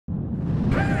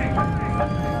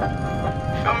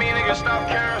nigga, stop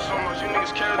caring so much. You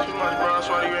niggas care too much, bro. That's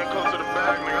why you ain't close to the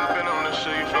bag, nigga. I've been on this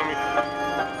shit, you feel me?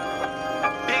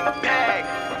 Big bag.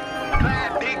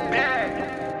 Glad big bag.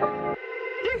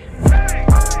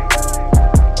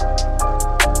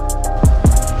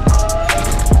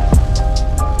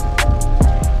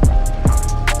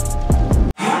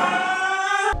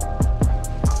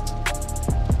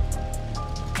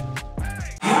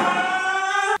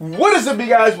 What is up, you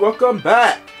guys? Welcome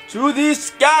back to the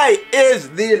Sky is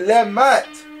the Limit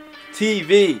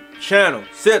TV channel.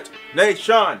 Sit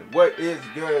Nation. What is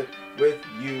good with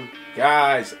you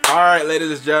guys? Alright,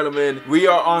 ladies and gentlemen, we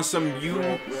are on some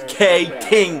UK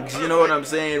things. You know what I'm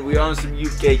saying? We are on some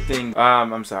UK things.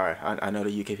 I'm sorry. I know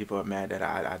the UK people are mad that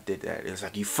I did that. It's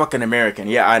like, you fucking American.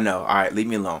 Yeah, I know. Alright, leave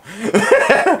me alone.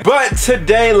 But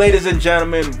today, ladies and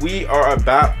gentlemen, we are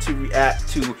about to react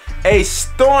to a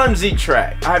STORMZY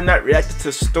track. I have not reacted to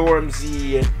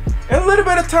STORMZY in a little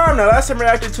bit of time now. Last time I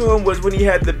reacted to him was when he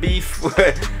had the beef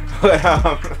with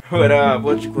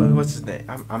what's his name?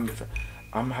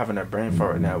 I'm having a brain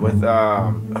fart right now with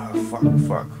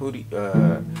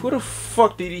who the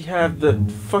fuck did he have the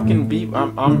fucking beef? I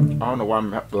don't know why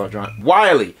I'm drawing.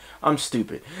 Wiley. I'm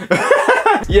stupid.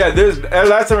 Yeah,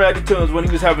 last time I reacted to him was when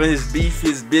he was having his beef,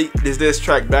 this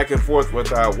track back and forth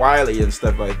with Wiley and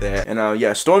stuff like that. And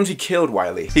yeah, STORMZY killed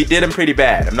Wiley. He did him pretty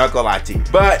bad, I'm not gonna lie to you.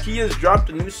 But he has dropped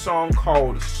a new song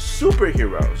called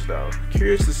Superheroes though.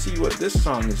 Curious to see what this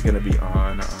song is gonna be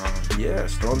on. Yeah,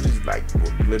 STORMZY's like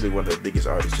literally one of the biggest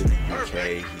artists in the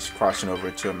UK. He's crossing over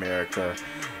to America.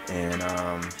 And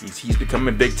he's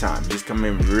becoming big time. He's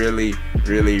coming really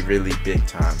big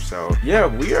time. So yeah,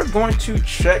 we are going to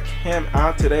check him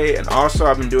out today. And also,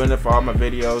 I've been doing it for all my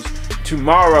videos.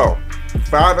 Tomorrow,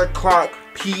 5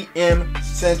 p.m.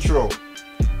 Central,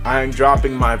 I am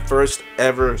dropping my first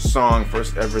ever song,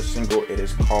 first ever single. It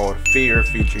is called Fear,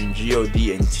 featuring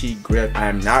G.O.D. and T Grip. I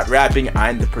am not rapping.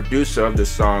 I'm the producer of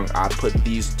this song. I put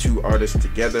these two artists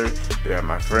together. They're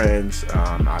my friends.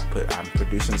 I'm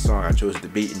producing the song. I chose the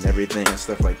beat and everything and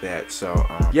stuff like that. So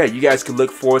yeah, you guys can look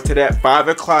forward to that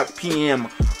 5 p.m.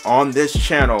 on this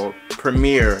channel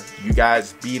premiere. You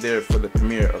guys be there for the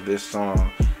premiere of this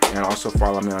song. And also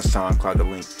follow me on SoundCloud. The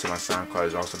link to my SoundCloud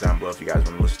is also down below if you guys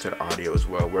want to listen to the audio as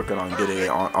well. Working on getting it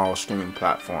on all streaming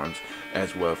platforms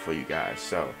as well for you guys.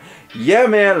 So yeah,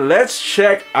 man, let's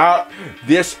check out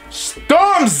this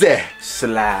STORMZY.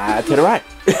 Slide to the right.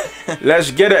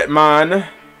 Let's get it, man.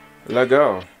 Let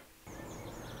go.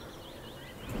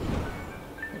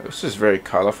 This is very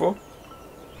colorful.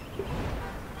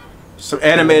 Some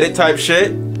animated type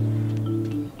shit.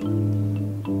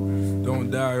 Don't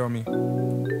die on me.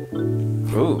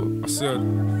 Ooh. I said,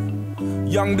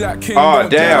 young black king. Oh,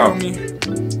 damn.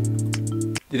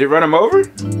 Did it run him over?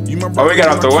 Oh, we got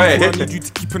out the way. I need you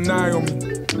to keep an eye on me.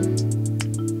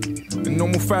 And no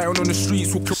more fighting on the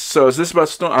streets. So is this about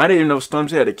Storm? I didn't even know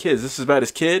STORMZY had a kid. This is about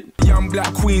his kid? Young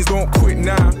black queens don't quit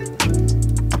now.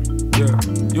 Yeah,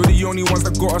 you're the only ones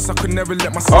that got us. I could never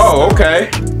let myself. Oh,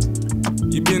 okay.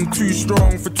 You've been too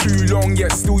strong for too long,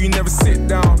 yet still you never sit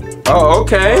down. Oh,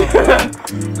 okay.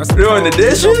 That's doing the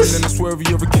dishes? And I swear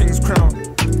you're a king's crown.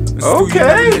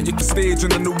 Okay. You can stage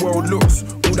and then the world looks.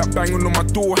 All that banging on my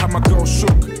door had my girl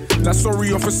shook. Like,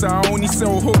 sorry officer, I only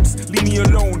sell hooks. Leave me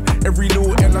alone. Every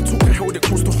little L I took, I held it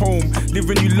close to home. Live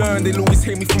and you learn, they'll always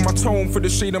hate me for my tone, for the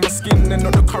shade of my skin and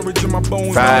not the courage in my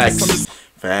bones.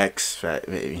 Facts,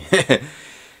 baby.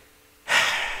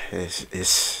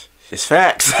 It's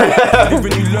facts. Live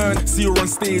and you learn. See her on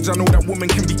stage, I know that women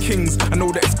can be kings. I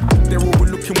know that they're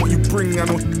overlooking what you bring. I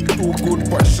know it's all good,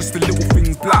 but it's just the little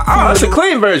things. Black oh, that's a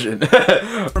clean version.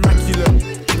 Immaculate.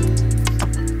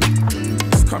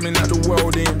 It's coming out the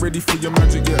world, they ain't ready for your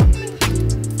magic yet.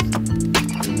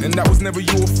 And that was never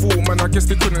your fault, man. I guess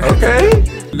they couldn't help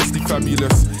it. Let's be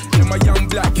fabulous. And my young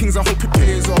black kings, I hope it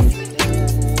pays off.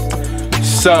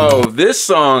 So this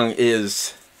song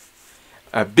is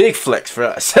a big flex for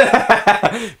us.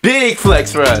 Big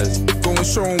flex for us. Go and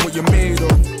show 'em what you're made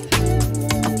of.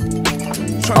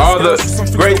 All the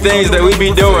great things that we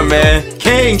be doing, man.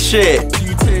 King shit.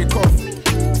 You take off.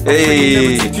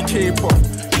 Hey. Take your cape off.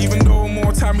 Even though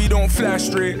more time we don't flash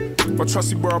straight. But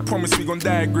trust me, bro, I promise we gon'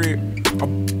 die great.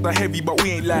 Our heavy, but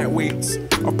we ain't lightweights.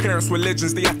 Our parents were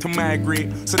legends, they had to migrate.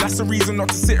 So that's the reason not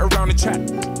to sit around and chat.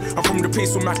 I'm from the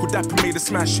place where Michael Dapper made a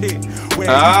smash hit. Where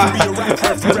it used to be a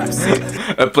rapper if raps it.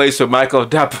 A place where Michael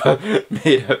Dapper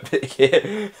made a big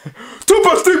hit. 2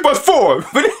 + 3 + 4.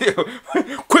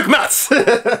 Quick maths.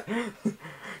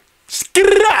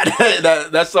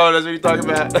 That song, that's what you're talking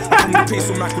about.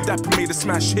 Made a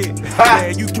smash hit. Yeah,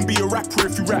 you can be a rapper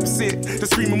if you rap it. The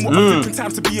screaming what flipping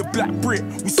time to be a black Brit.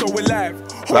 We so alive.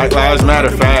 Black Lives Matter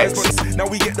facts. Now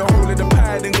we get the whole of the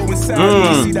pad and go inside.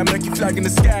 You see that Nike flag in the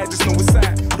sky, just know it's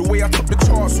sad. The way I took the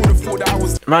charts, would have thought that I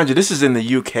was. Mind you, this is in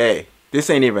the UK. This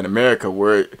ain't even America.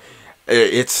 We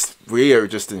are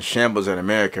just in shambles in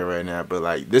America right now. But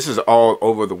like, this is all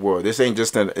over the world. This ain't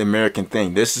just an American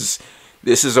thing. This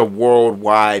is a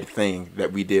worldwide thing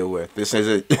that we deal with. This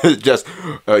isn't just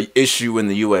an issue in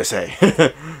the USA.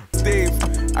 Dave,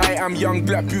 I am young,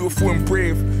 black, beautiful, and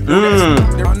brave.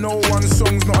 There are no one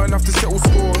songs not enough to settle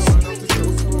scores.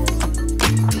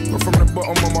 But from the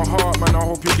bottom of my heart, man, I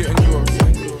hope you're getting yours.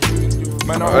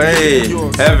 Man, I hope you're getting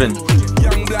yours. Heaven.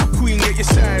 Young black queen, get your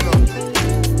shine on.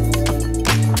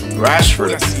 Rashford.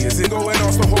 All I see is it going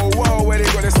off the whole world where they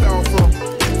got their sound from.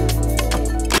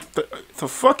 The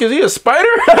fuck, is he a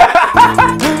spider?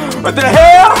 What the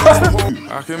hell?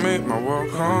 I can make my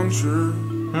world come true.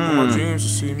 My dreams will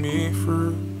see me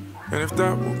through. And if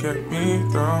that will get me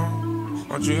down,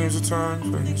 my dreams will turn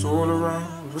things all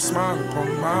around with a smile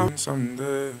upon my face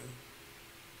someday.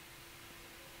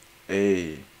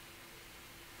 Hey.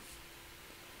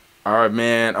 Alright,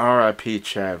 man. R.I.P.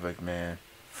 Chadwick, man.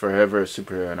 Forever a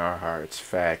superhero in our hearts.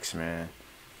 Facts, man.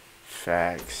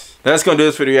 Facts. That's gonna do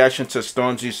this for the reaction to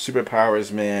Stormzy's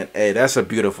Superpowers, man. Hey, that's a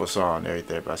beautiful song right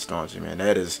there by Stormzy, man.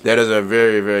 That is a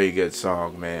very, very good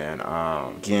song, man.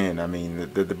 Again, I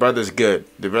mean, the brother's good.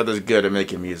 The brother's good at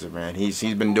making music, man. He's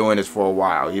been doing this for a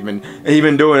while. He's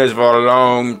been doing this for a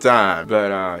long time.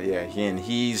 But yeah,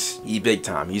 he's big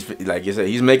time. He's, like you said,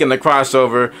 he's making the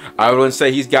crossover. I wouldn't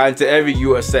say he's gotten to every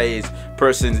USA's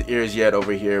person's ears yet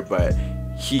over here, but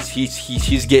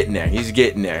he's getting there. He's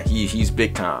getting there. He's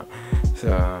big time. So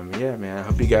yeah, man, I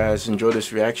hope you guys enjoyed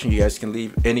this reaction. You guys can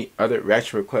leave any other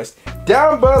reaction requests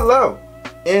down below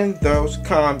in those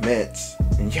comments.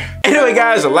 And yeah, anyway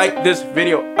guys, like this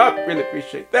video up, really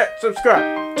appreciate that.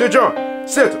 Subscribe to join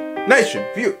Central Nation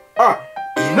View are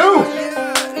new,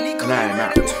 and I am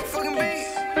out.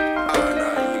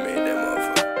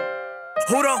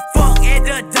 Who the fuck at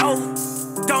the door?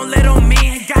 Don't let him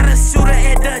in. Got a shooter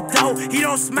at the door. He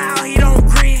don't smile, he don't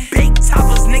grin. Big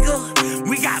choppers, nigga.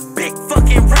 We got big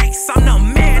fucking racks. I'm the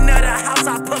man of the house.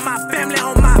 I put my family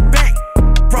on my back.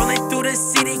 Rolling through the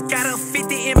city. Got a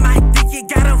 50 in my dick. You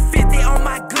got a 50 on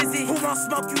my glizzy. Who gon'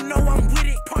 smoke? You know I'm with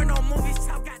it.